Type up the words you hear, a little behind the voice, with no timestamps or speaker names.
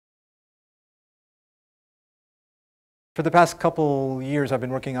For the past couple years, I've been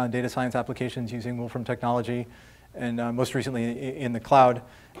working on data science applications using Wolfram technology, and most recently in the cloud.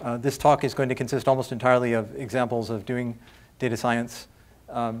 This talk is going to consist almost entirely of examples of doing data science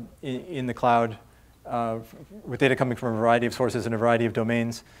in the cloud with data coming from a variety of sources in a variety of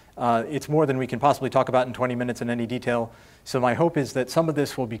domains. It's more than we can possibly talk about in 20 minutes in any detail. So my hope is that some of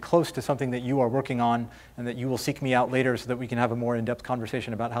this will be close to something that you are working on and that you will seek me out later so that we can have a more in-depth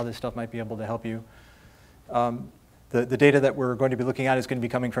conversation about how this stuff might be able to help you. The data that we're going to be looking at is going to be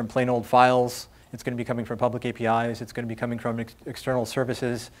coming from plain old files. It's going to be coming from public APIs. It's going to be coming from external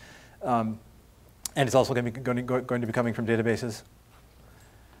services. And it's also going to be coming from databases.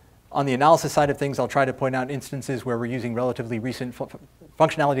 On the analysis side of things, I'll try to point out instances where we're using relatively recent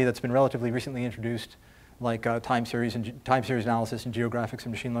functionality that's been relatively recently introduced, like time series analysis and geographics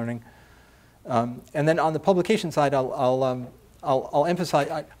and machine learning. And then on the publication side, I'll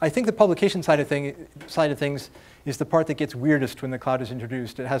emphasize, I think the publication side of things is the part that gets weirdest when the cloud is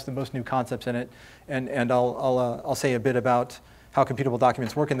introduced. It has the most new concepts in it, and I'll say a bit about how computable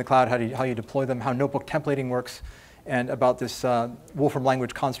documents work in the cloud, how you deploy them, how notebook templating works, and about this Wolfram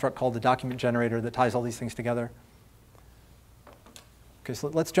language construct called the document generator that ties all these things together. Okay, so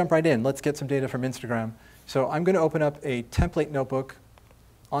let's jump right in. Let's get some data from Instagram. So I'm going to open up a template notebook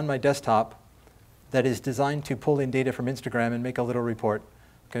on my desktop that is designed to pull in data from Instagram and make a little report.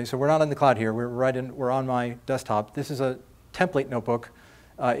 Okay, so we're not in the cloud here. We're on my desktop. This is a template notebook.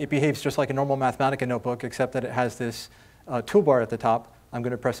 It behaves just like a normal Mathematica notebook, except that it has this toolbar at the top. I'm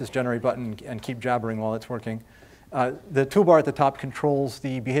going to press this generate button and keep jabbering while it's working. The toolbar at the top controls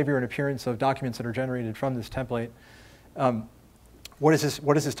the behavior and appearance of documents that are generated from this template. What is this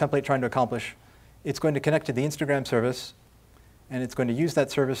template trying to accomplish? It's going to connect to the Instagram service, and it's going to use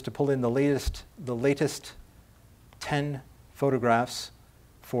that service to pull in the latest 10 photographs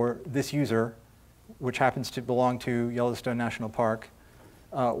for this user, which happens to belong to Yellowstone National Park.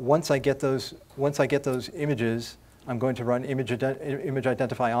 Once I get those images, I'm going to run image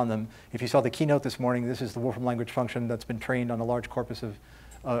identify on them. If you saw the keynote this morning, this is the Wolfram language function that's been trained on a large corpus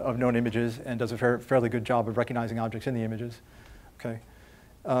of known images and does a fairly good job of recognizing objects in the images. Okay.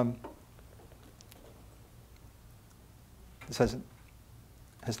 This has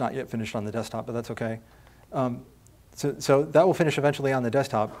not yet finished on the desktop, but that's okay. So that will finish eventually on the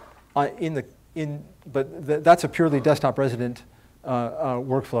desktop. That's a purely desktop resident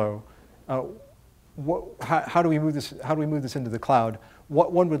workflow. How do we move this? How do we move this into the cloud?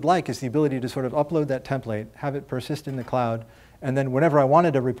 What one would like is the ability to sort of upload that template, have it persist in the cloud, and then whenever I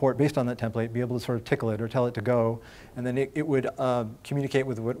wanted a report based on that template, be able to sort of tickle it or tell it to go, and then it would communicate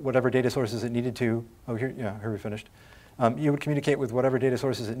with whatever data sources it needed to. Oh, here we finished. You would communicate with whatever data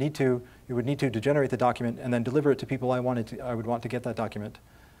sources it would need to generate the document, and then deliver it to people I would want to get that document.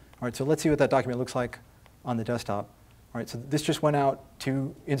 All right, so let's see what that document looks like on the desktop. All right, so this just went out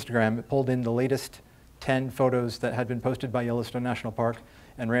to Instagram. It pulled in the latest 10 photos that had been posted by Yellowstone National Park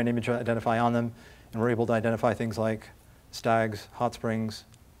and ran image identify on them, and we're able to identify things like stags, hot springs,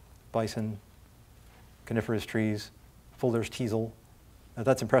 bison, coniferous trees, Fuller's teasel.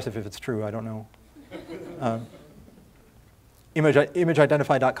 That's impressive if it's true, I don't know.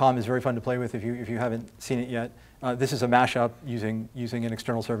 ImageIdentify.com is very fun to play with if you haven't seen it yet. This is a mashup using an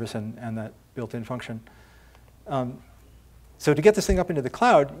external service and that built-in function. So to get this thing up into the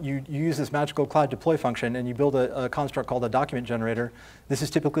cloud, you use this magical cloud deploy function, and you build a construct called a document generator. This is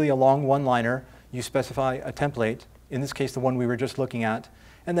typically a long one-liner. You specify a template, in this case the one we were just looking at,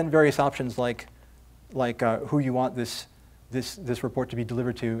 and then various options like who you want this report to be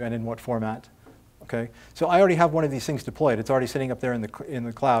delivered to and in what format. Okay, so I already have one of these things deployed. It's already sitting up there in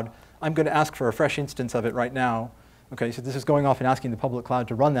the cloud. I'm going to ask for a fresh instance of it right now. Okay, so this is going off and asking the public cloud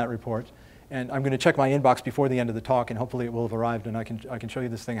to run that report. And I'm going to check my inbox before the end of the talk, and hopefully it will have arrived, and I can show you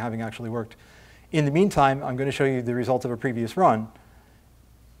this thing having actually worked. In the meantime, I'm going to show you the results of a previous run.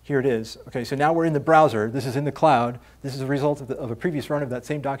 Here it is. Okay, so now we're in the browser. This is in the cloud. This is a result of a previous run of that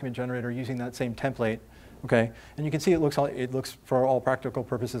same document generator using that same template. Okay, and you can see it looks for all practical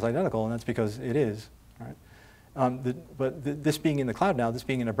purposes identical, and that's because it is. Right? This being in the cloud now, this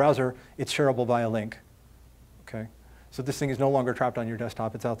being in a browser, it's shareable by a link. Okay, so this thing is no longer trapped on your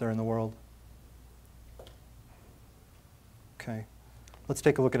desktop. It's out there in the world. Okay, let's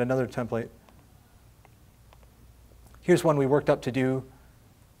take a look at another template. Here's one we worked up to do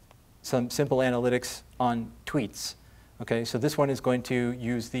some simple analytics on tweets. Okay, so this one is going to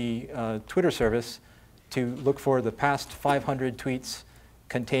use the Twitter service to look for the past 500 tweets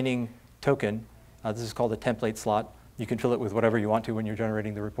containing token. This is called a template slot. You can fill it with whatever you want to when you're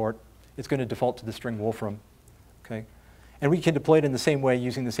generating the report. It's going to default to the string Wolfram. Okay, and we can deploy it in the same way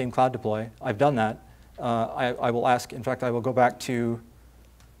using the same cloud deploy. I've done that. I will ask, in fact, I will go back to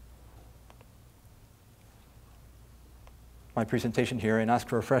my presentation here and ask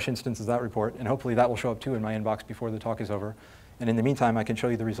for a fresh instance of that report, and hopefully that will show up too in my inbox before the talk is over. And in the meantime, I can show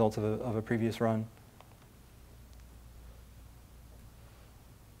you the results of a previous run.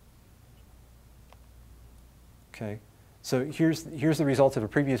 Okay, so here's the results of a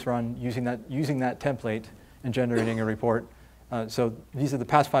previous run using that template and generating a report. So these are the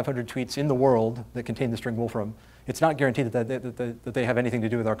past 500 tweets in the world that contain the string Wolfram. It's not guaranteed that they have anything to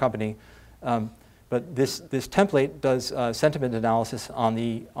do with our company, but this template does sentiment analysis on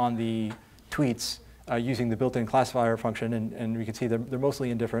the tweets using the built-in classifier function, and we can see they're mostly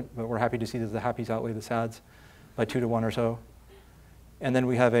indifferent, but we're happy to see that the happies outweigh the sads by 2 to 1 or so. And then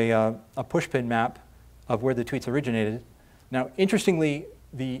we have a pushpin map of where the tweets originated. Now, interestingly,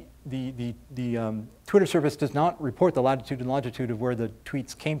 the Twitter service does not report the latitude and longitude of where the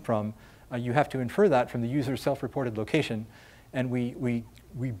tweets came from. You have to infer that from the user's self-reported location, and we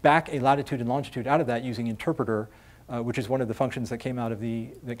back a latitude and longitude out of that using interpreter, which is one of the functions that came out of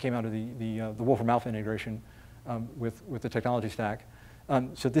the Wolfram Alpha integration with the technology stack.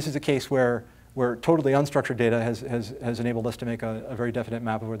 So this is a case where totally unstructured data has enabled us to make a very definite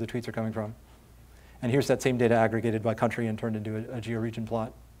map of where the tweets are coming from. And here's that same data aggregated by country and turned into a georegion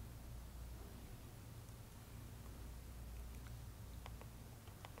plot.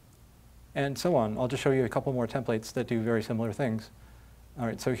 And so on. I'll just show you a couple more templates that do very similar things. All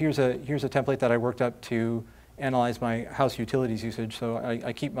right, so here's a template that I worked up to analyze my house utilities usage. So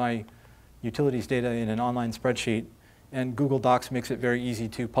I keep my utilities data in an online spreadsheet, and Google Docs makes it very easy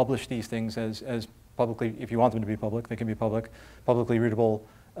to publish these things as publicly, if you want them to be public, they can be publicly readable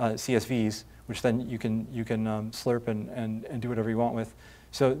CSVs, which then you can slurp and do whatever you want with.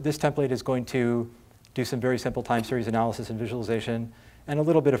 So this template is going to do some very simple time series analysis and visualization, and a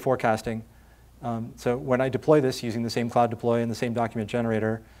little bit of forecasting. So when I deploy this using the same cloud deploy and the same document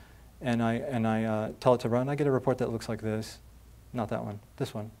generator, and I tell it to run, I get a report that looks like this. Not that one,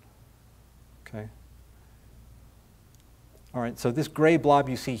 this one. Okay. All right, so this gray blob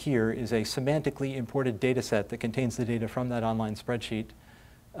you see here is a semantically imported data set that contains the data from that online spreadsheet.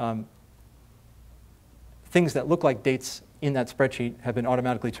 Things that look like dates in that spreadsheet have been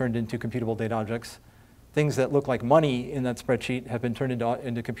automatically turned into computable data objects. Things that look like money in that spreadsheet have been turned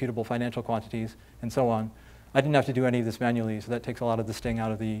into computable financial quantities, and so on. I didn't have to do any of this manually, so that takes a lot of the sting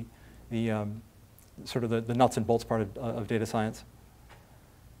out of the sort of the nuts and bolts part of data science.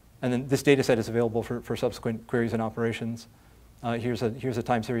 And then this data set is available for subsequent queries and operations. Here's a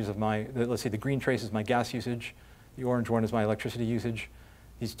time series of let's see, the green trace is my gas usage. The orange one is my electricity usage.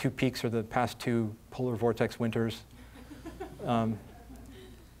 These 2 peaks are the past 2 polar vortex winters.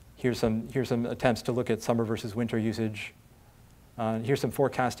 Here's some attempts to look at summer versus winter usage. Here's some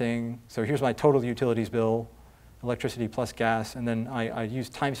forecasting. So here's my total utilities bill, electricity plus gas, and then I use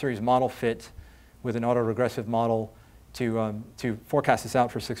time series model fit with an autoregressive model to forecast this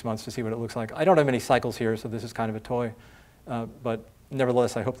out for 6 months to see what it looks like. I don't have any cycles here, so this is kind of a toy, but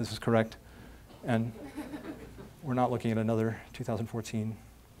nevertheless, I hope this is correct. And we're not looking at another 2014.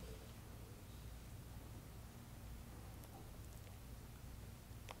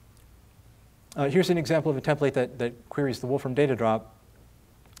 Here's an example of a template that queries the Wolfram data drop.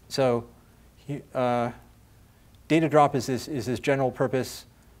 So data drop is this general purpose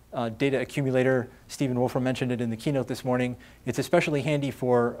data accumulator. Stephen Wolfram mentioned it in the keynote this morning. It's especially handy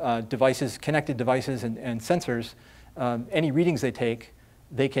for devices, connected devices and sensors. Any readings they take,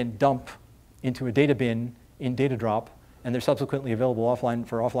 they can dump into a data bin in data drop, and they're subsequently available offline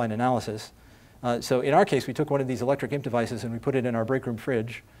for offline analysis. So in our case, we took one of these electric imp devices and we put it in our break room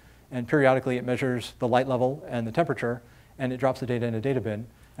fridge. And periodically it measures the light level and the temperature, and it drops the data in a data bin.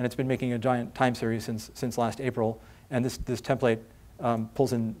 And it's been making a giant time series since last April. And this template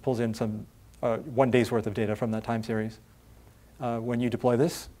pulls in some 1 day's worth of data from that time series. When you deploy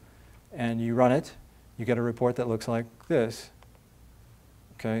this and you run it, you get a report that looks like this.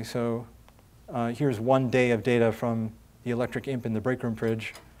 Okay, so here's 1 day of data from the electric imp in the break room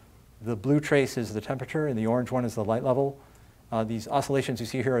fridge. The blue trace is the temperature, and the orange one is the light level. These oscillations you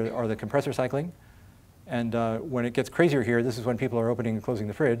see here are the compressor cycling. And when it gets crazier here, this is when people are opening and closing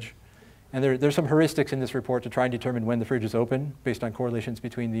the fridge. And there's some heuristics in this report to try and determine when the fridge is open based on correlations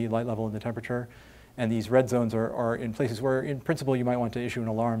between the light level and the temperature. And these red zones are in places where, in principle, you might want to issue an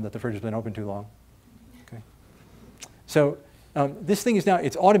alarm that the fridge has been open too long. Okay. So this thing is now,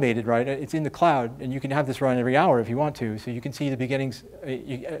 it's automated, right? It's in the cloud, and you can have this run every hour if you want to. So you can see the beginnings,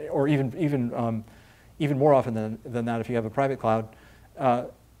 or even more often than that if you have a private cloud.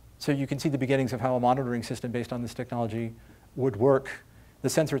 So you can see the beginnings of how a monitoring system based on this technology would work The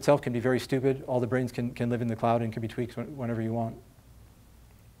sensor itself can be very stupid. All the brains can live in the cloud and can be tweaked whenever you want.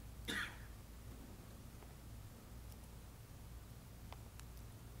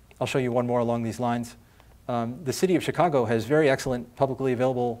 I'll show you one more along these lines. The city of Chicago has very excellent publicly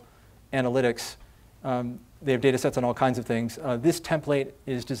available analytics. They have data sets on all kinds of things. This template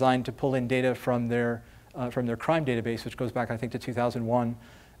is designed to pull in data from their crime database, which goes back, I think, to 2001.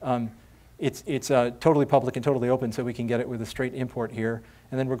 It's totally public and totally open, so we can get it with a straight import here.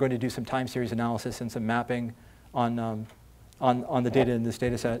 And then we're going to do some time series analysis and some mapping on the data in this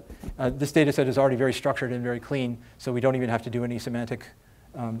data set. This data set is already very structured and very clean, so we don't even have to do any semantic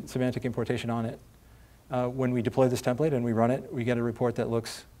importation on it. When we deploy this template and we run it, we get a report that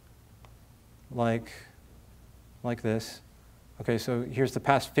looks like this. Okay, so here's the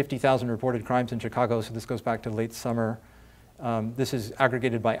past 50,000 reported crimes in Chicago, so this goes back to late summer. This is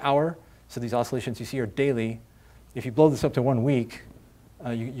aggregated by hour, so these oscillations you see are daily. If you blow this up to 1 week,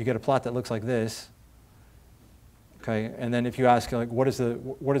 you get a plot that looks like this. Okay, and then if you ask, like, what is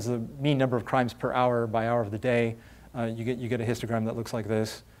the mean number of crimes per hour by hour of the day, you get a histogram that looks like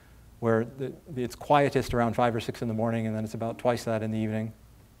this, where it's quietest around 5 or 6 in the morning, and then it's about twice that in the evening.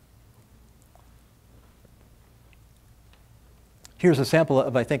 Here's a sample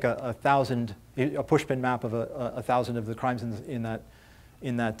of, I think, a pushpin map of 1,000 of the crimes in that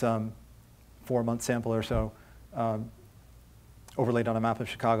 4-month sample or so, overlaid on a map of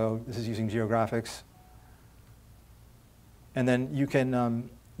Chicago. This is using geographics. And then you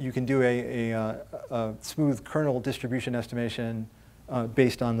can do a smooth kernel distribution estimation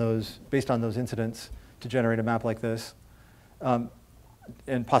based on those incidents to generate a map like this, and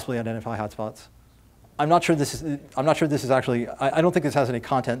possibly identify hotspots. I'm not sure this is actually. I don't think this has any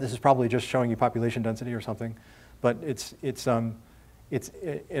content. This is probably just showing you population density or something, but it's in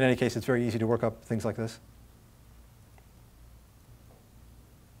any case, it's very easy to work up things like this.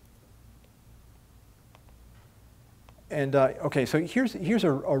 And okay, so here's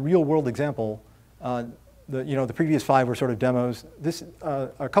a real world example. The previous 5 were sort of demos. This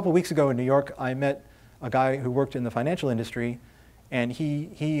a couple weeks ago in New York, I met a guy who worked in the financial industry, and he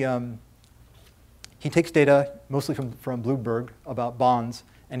takes data mostly from Bloomberg about bonds,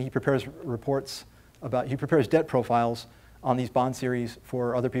 and he prepares reports he prepares debt profiles on these bond series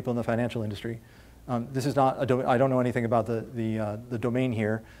for other people in the financial industry. This is not I don't know anything about the domain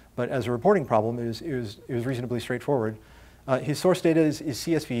here, but as a reporting problem, it was reasonably straightforward. His source data is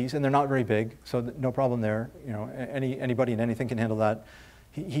CSVs, and they're not very big, so no problem there. You know, anybody and anything can handle that.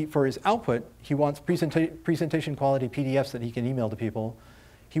 For his output, he wants presentation quality PDFs that he can email to people.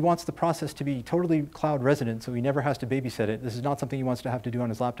 He wants the process to be totally cloud resident, so he never has to babysit it. This is not something he wants to have to do on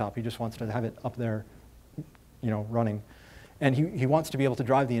his laptop. He just wants to have it up there, running. And he wants to be able to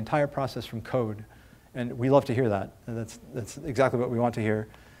drive the entire process from code. And we love to hear that. And that's exactly what we want to hear.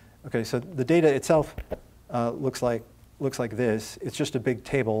 Okay, so the data itself looks like this. It's just a big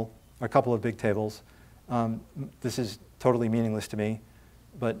table, or a couple of big tables. This is totally meaningless to me,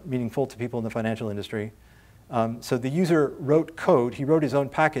 but meaningful to people in the financial industry. So the user wrote code. He wrote his own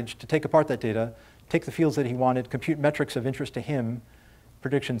package to take apart that data, take the fields that he wanted, compute metrics of interest to him,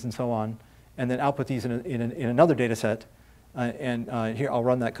 predictions and so on, and then output these in another data set. Here, I'll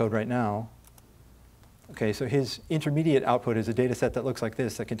run that code right now. Okay, so his intermediate output is a data set that looks like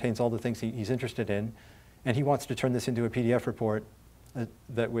this, that contains all the things he's interested in, and he wants to turn this into a PDF report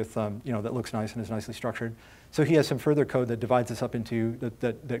that looks nice and is nicely structured. So he has some further code that divides this up into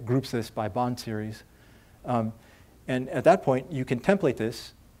that groups this by bond series. And at that point, you can template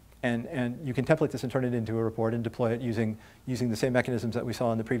this, and you can template this and turn it into a report and deploy it using the same mechanisms that we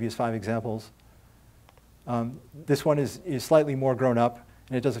saw in the previous 5 examples. This one is slightly more grown up,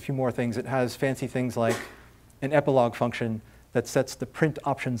 and it does a few more things. It has fancy things like an epilogue function that sets the print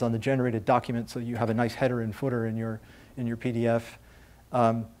options on the generated document, so you have a nice header and footer in your PDF.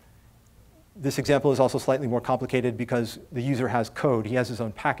 This example is also slightly more complicated because the user has code. He has his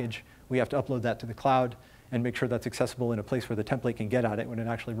own package. We have to upload that to the cloud and make sure that's accessible in a place where the template can get at it when it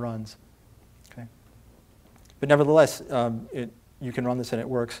actually runs. Okay. But nevertheless, you can run this and it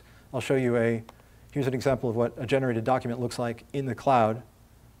works. I'll show you here's an example of what a generated document looks like in the cloud.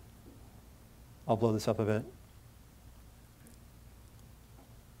 I'll blow this up a bit.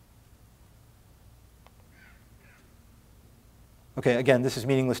 Okay, again, this is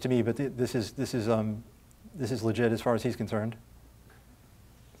meaningless to me, but this is legit as far as he's concerned.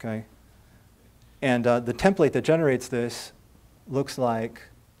 Okay, and the template that generates this looks like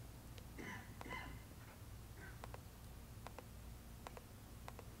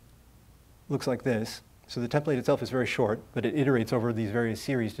this. So the template itself is very short, but it iterates over these various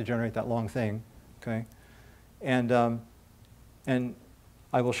series to generate that long thing. Okay, and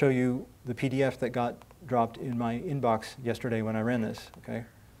I will show you the PDF that got dropped in my inbox yesterday when I ran this. Okay,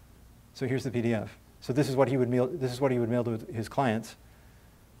 so here's the PDF. So this is what he would mail. This is what he would mail to his clients.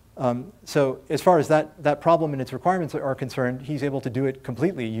 So as far as that problem and its requirements are concerned, he's able to do it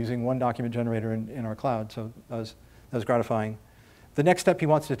completely using one document generator in our cloud. So that was gratifying. The next step he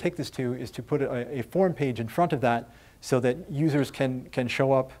wants to take this to is to put a form page in front of that so that users can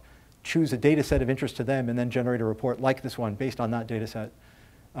show up, choose a data set of interest to them, and then generate a report like this one based on that data set.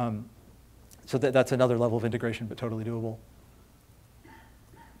 So that's another level of integration, but totally doable.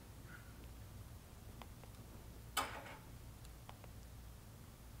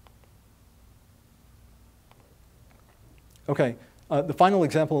 Okay, the final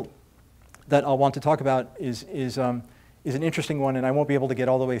example that I'll want to talk about is an interesting one, and I won't be able to get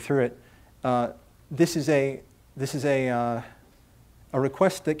all the way through it. This is a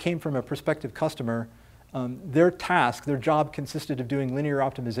request that came from a prospective customer. Their job consisted of doing linear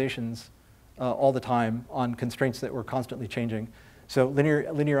optimizations all the time on constraints that were constantly changing. So linear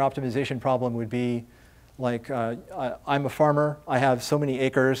optimization problem would be like, I'm a farmer, I have so many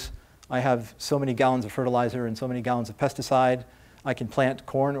acres, I have so many gallons of fertilizer and so many gallons of pesticide. I can plant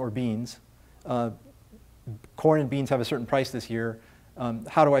corn or beans. Corn and beans have a certain price this year.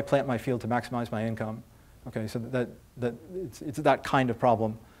 How do I plant my field to maximize my income? Okay, so it's that kind of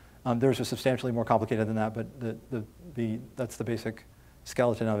problem. There's a substantially more complicated than that, but that's the basic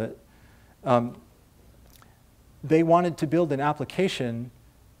skeleton of it. They wanted to build an application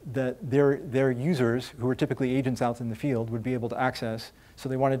that their users, who are typically agents out in the field, would be able to access. So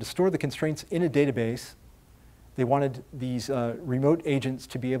they wanted to store the constraints in a database. They wanted these remote agents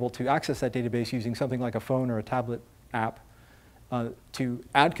to be able to access that database using something like a phone or a tablet app to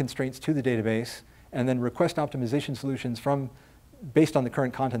add constraints to the database and then request optimization solutions based on the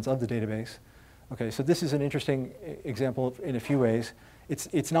current contents of the database. Okay, so this is an interesting example in a few ways.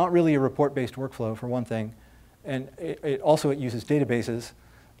 It's not really a report-based workflow, for one thing, and it uses databases.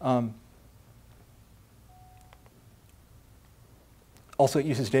 It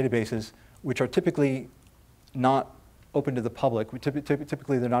uses databases, which are typically not open to the public.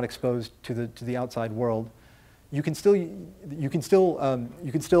 Typically, they're not exposed to the outside world. You can still use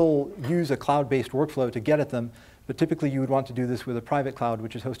a cloud-based workflow to get at them, but typically you would want to do this with a private cloud,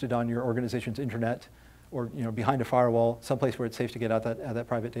 which is hosted on your organization's internet, or behind a firewall, someplace where it's safe to get at that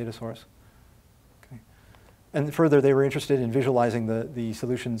private data source. Okay. And further, they were interested in visualizing the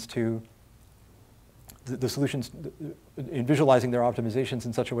solutions to in visualizing their optimizations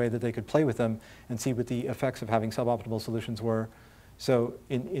in such a way that they could play with them and see what the effects of having suboptimal solutions were. So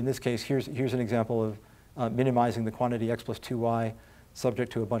in this case, here's an example of minimizing the quantity x plus 2y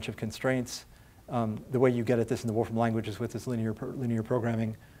subject to a bunch of constraints. The way you get at this in the Wolfram language is with this linear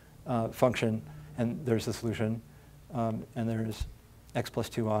programming function, and there's the solution, and there's x plus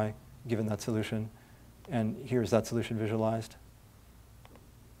 2y given that solution, and here's that solution visualized.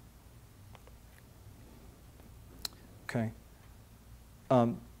 Okay.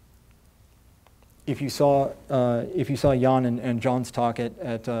 If you saw Jan and John's talk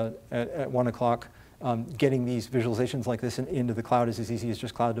at 1 o'clock, getting these visualizations like this into the cloud is as easy as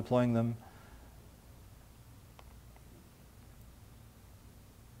just cloud deploying them.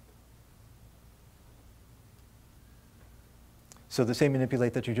 So the same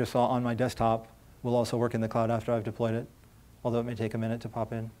manipulate that you just saw on my desktop will also work in the cloud after I've deployed it, although it may take a minute to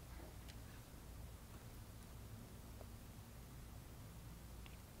pop in.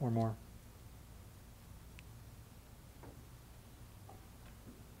 Or more.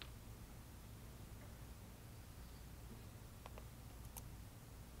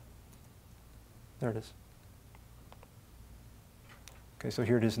 There it is. Okay, so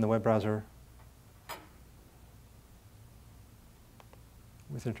here it is in the web browser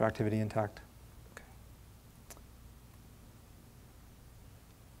with interactivity intact. Okay.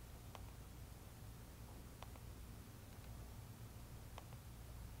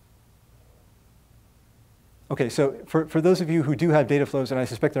 Okay, so for those of you who do have data flows, and I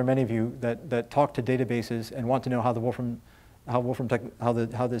suspect there are many of you that talk to databases and want to know how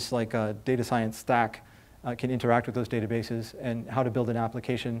this data science stack can interact with those databases and how to build an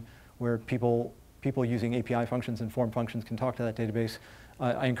application where people using API functions and form functions can talk to that database,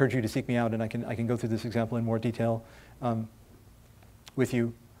 I encourage you to seek me out, and I can go through this example in more detail with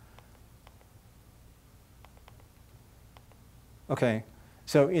you. Okay,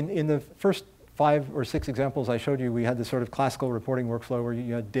 so in the first 5 or 6 examples I showed you, we had this sort of classical reporting workflow where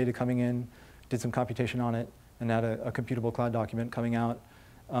you had data coming in, did some computation on it, and had a computable cloud document coming out.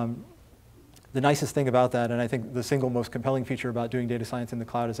 The nicest thing about that, and I think the single most compelling feature about doing data science in the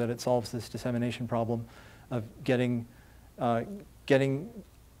cloud, is that it solves this dissemination problem of getting getting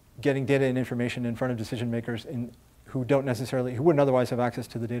data and information in front of decision makers who wouldn't otherwise have access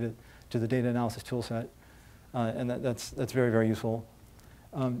to the data analysis tool set. And that's very, very useful.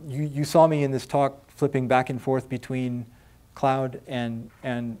 You saw me in this talk flipping back and forth between cloud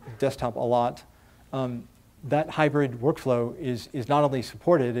and desktop a lot. That hybrid workflow is not only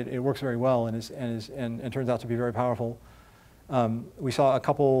supported, it works very well and turns out to be very powerful. We saw a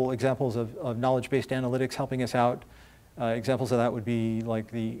couple examples of knowledge-based analytics helping us out. Examples of that would be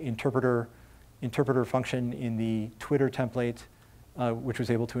like the interpreter function in the Twitter template, which was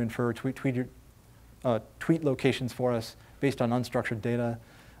able to infer tweet locations for us based on unstructured data.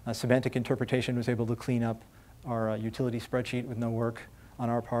 Semantic interpretation was able to clean up our utility spreadsheet with no work on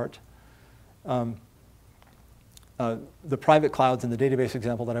our part. The private clouds in the database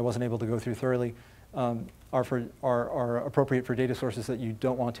example that I wasn't able to go through thoroughly are appropriate for data sources that you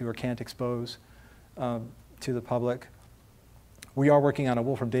don't want to or can't expose to the public. We are working on a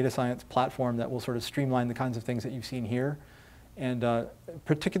Wolfram data science platform that will sort of streamline the kinds of things that you've seen here, and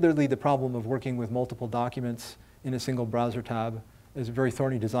particularly the problem of working with multiple documents in a single browser tab is a very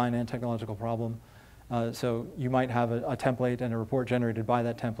thorny design and technological problem. So you might have a template and a report generated by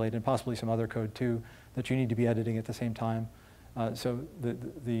that template and possibly some other code too that you need to be editing at the same time. So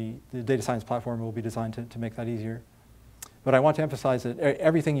the data science platform will be designed to make that easier. But I want to emphasize that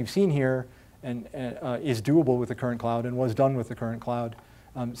everything you've seen here is doable with the current cloud and was done with the current cloud,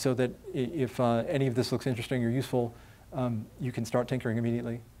 so that if any of this looks interesting or useful, you can start tinkering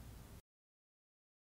immediately.